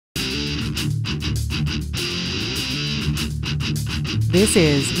This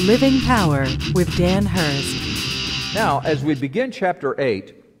is Living Power with Dan Hurst. Now, as we begin chapter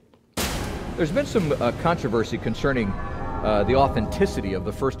 8, there's been some controversy concerning the authenticity of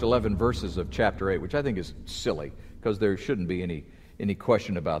the first 11 verses of chapter 8, which I think is silly, because there shouldn't be any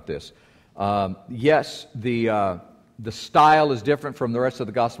question about this. Yes, the style is different from the rest of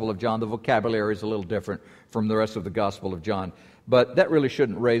the Gospel of John. The vocabulary is a little different from the rest of the Gospel of John. But that really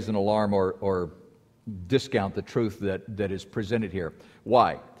shouldn't raise an alarm or discount the truth that is presented here.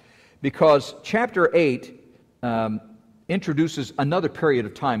 Why? Because chapter 8 introduces another period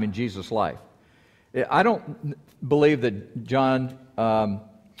of time in Jesus' life. I don't believe that John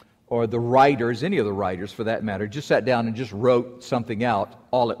or the writers, any of the writers for that matter, just sat down and just wrote something out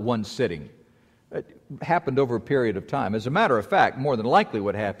all at one sitting. It happened over a period of time. As a matter of fact, more than likely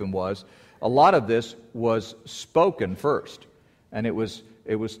what happened was a lot of this was spoken first, and it was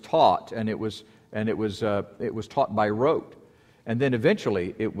taught, and it was taught by rote, and then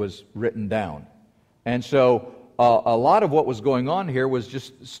eventually it was written down. And so a lot of what was going on here was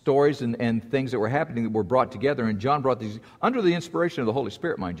just stories and things that were happening that were brought together, and John brought these under the inspiration of the Holy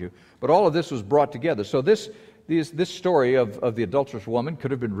Spirit, mind you. But all of this was brought together. So this story of the adulterous woman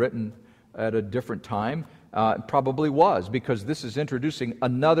could have been written at a different time. It probably was, because this is introducing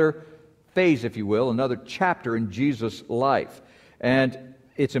another phase, if you will, another chapter in Jesus' life. And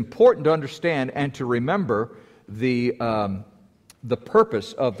it's important to understand and to remember the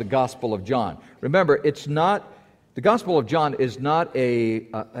purpose of the Gospel of John. Remember, the Gospel of John is not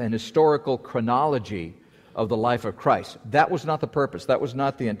an historical chronology of the life of Christ. That was not the purpose. That was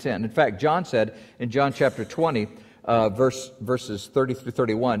not the intent. In fact, John said in John chapter 20, verses 30 through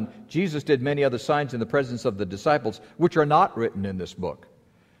 31, Jesus did many other signs in the presence of the disciples, which are not written in this book.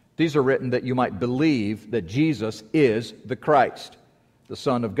 These are written that you might believe that Jesus is the Christ, the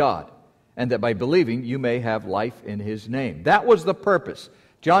Son of God, and that by believing you may have life in His name. That was the purpose.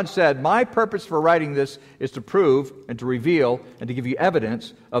 John said, my purpose for writing this is to prove and to reveal and to give you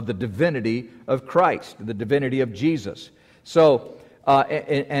evidence of the divinity of Christ, the divinity of Jesus. So,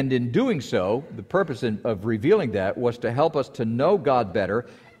 and in doing so, the purpose of revealing that was to help us to know God better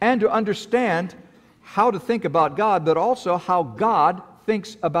and to understand how to think about God, but also how God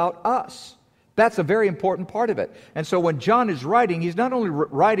thinks about us. That's a very important part of it. And so when John is writing, he's not only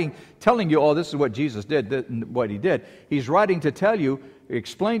writing, telling you, oh, this is what Jesus did, what He did. He's writing to tell you,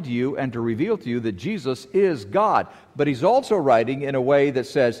 explain to you, and to reveal to you that Jesus is God. But he's also writing in a way that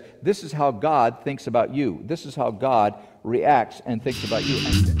says, this is how God thinks about you. This is how God reacts and thinks about you.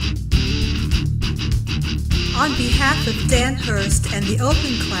 On behalf of Dan Hurst and the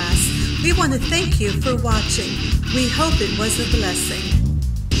Open Class, we want to thank you for watching. We hope it was a blessing.